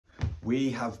We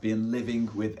have been living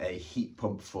with a heat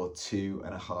pump for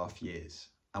 2.5 years,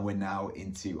 and we're now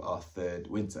into our third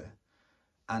winter.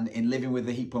 And in living with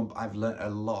the heat pump, I've learned a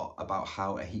lot about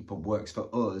how a heat pump works for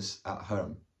us at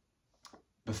home.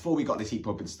 Before we got this heat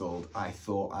pump installed, I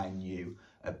thought I knew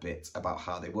a bit about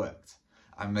how they worked.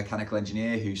 I'm a mechanical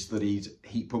engineer who studied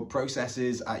heat pump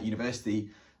processes at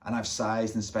university, and I've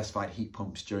sized and specified heat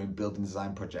pumps during building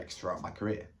design projects throughout my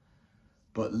career.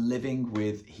 But living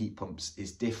with heat pumps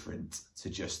is different to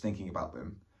just thinking about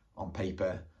them on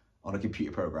paper, on a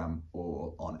computer program,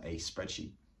 or on a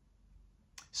spreadsheet.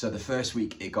 So the first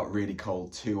week it got really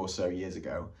cold 2 or so years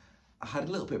ago, I had a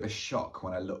little bit of a shock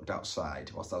when I looked outside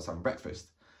whilst I was having breakfast.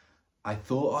 I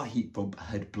thought our heat pump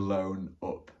had blown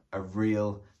up, a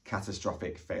real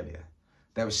catastrophic failure.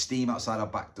 There was steam outside our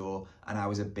back door and I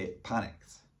was a bit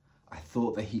panicked. I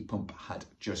thought the heat pump had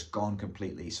just gone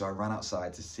completely, so I ran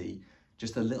outside to see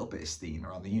just a little bit of steam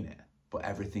around the unit, but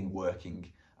everything working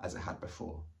as it had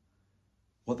before.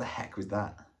 What the heck was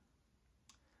that?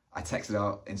 I texted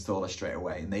our installer straight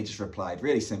away and they just replied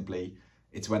really simply,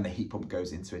 it's when the heat pump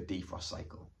goes into a defrost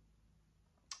cycle.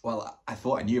 Well, I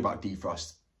thought I knew about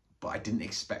defrost, but I didn't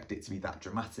expect it to be that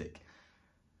dramatic.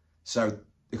 So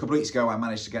a couple of weeks ago, I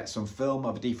managed to get some film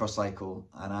of a defrost cycle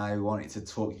and I wanted to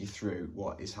talk you through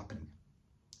what is happening.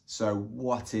 So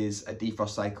what is a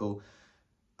defrost cycle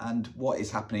and what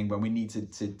is happening when we need to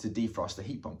defrost the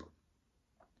heat pump?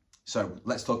 So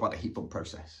let's talk about the heat pump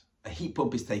process. A heat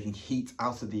pump is taking heat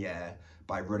out of the air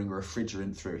by running a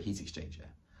refrigerant through a heat exchanger.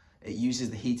 It uses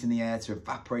the heat in the air to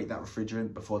evaporate that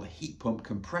refrigerant before the heat pump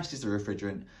compresses the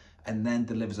refrigerant and then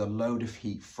delivers a load of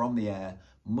heat from the air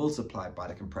multiplied by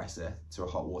the compressor to a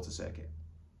hot water circuit.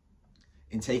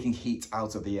 In taking heat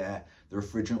out of the air, the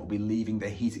refrigerant will be leaving the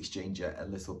heat exchanger a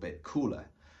little bit cooler.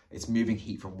 It's moving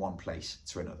heat from one place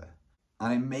to another.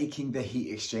 And in making the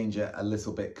heat exchanger a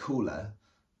little bit cooler,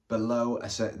 below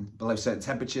certain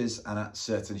temperatures and at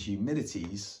certain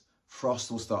humidities, frost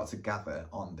will start to gather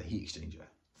on the heat exchanger.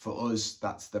 For us,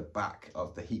 that's the back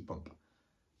of the heat pump.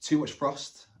 Too much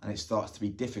frost and it starts to be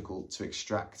difficult to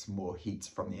extract more heat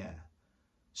from the air.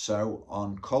 So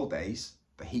on cold days,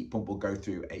 the heat pump will go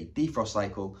through a defrost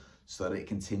cycle so that it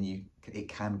can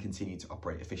continue to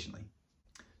operate efficiently.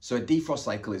 So a defrost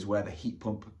cycle is where the heat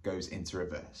pump goes into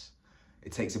reverse.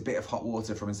 It takes a bit of hot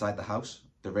water from inside the house,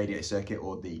 the radiator circuit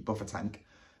or the buffer tank,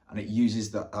 and it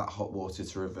uses that hot water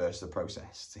to reverse the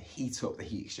process, to heat up the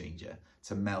heat exchanger,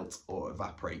 to melt or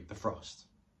evaporate the frost.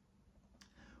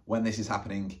 When this is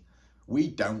happening, we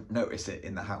don't notice it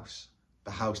in the house.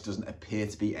 The house doesn't appear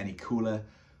to be any cooler.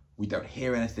 We don't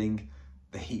hear anything.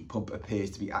 The heat pump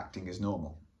appears to be acting as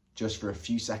normal. Just for a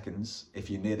few seconds, if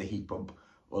you're near the heat pump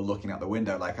or looking out the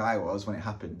window like I was when it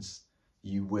happens,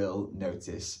 you will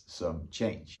notice some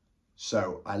change.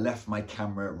 So I left my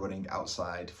camera running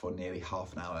outside for nearly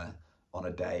half an hour on a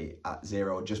day at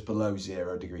just below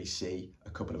 0 degrees C a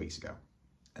couple of weeks ago.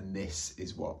 And this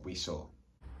is what we saw.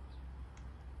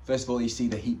 First of all, you see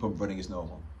the heat pump running as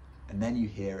normal, and then you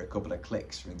hear a couple of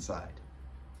clicks from inside.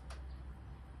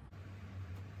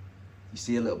 You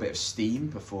see a little bit of steam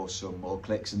before some more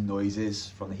clicks and noises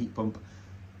from the heat pump.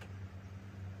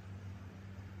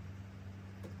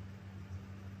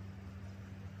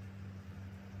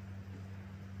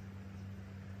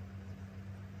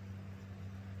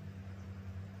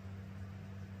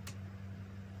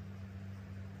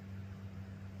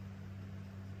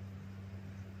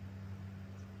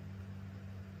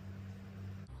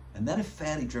 And then a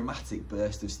fairly dramatic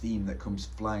burst of steam that comes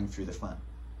flying through the fan.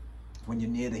 When you're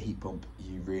near the heat pump,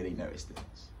 you really notice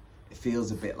things. It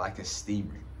feels a bit like a steam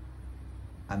room.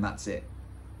 And that's it.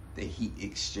 The heat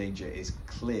exchanger is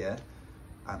clear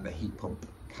and the heat pump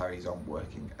carries on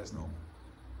working as normal.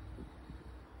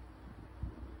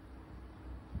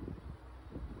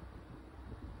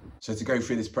 So to go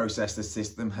through this process, the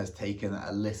system has taken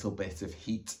a little bit of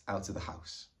heat out of the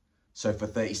house. So for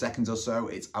 30 seconds or so,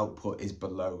 its output is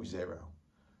below 0.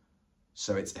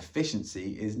 So its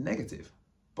efficiency is negative.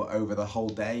 But over the whole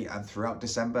day and throughout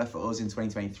December for us in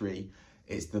 2023,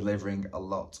 it's delivering a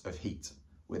lot of heat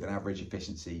with an average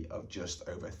efficiency of just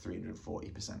over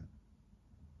 340%.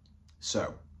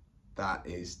 So that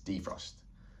is defrost.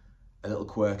 A little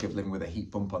quirk of living with a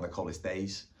heat pump on the coldest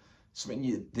days.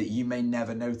 Something that you may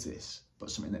never notice, but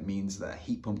something that means that a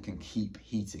heat pump can keep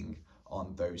heating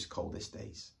on those coldest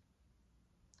days.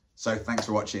 So thanks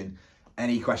for watching.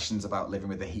 Any questions about living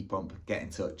with a heat pump, get in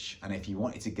touch. And if you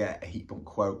wanted to get a heat pump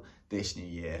quote this new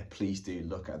year, please do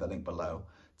look at the link below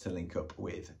to link up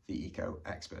with the eco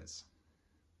experts.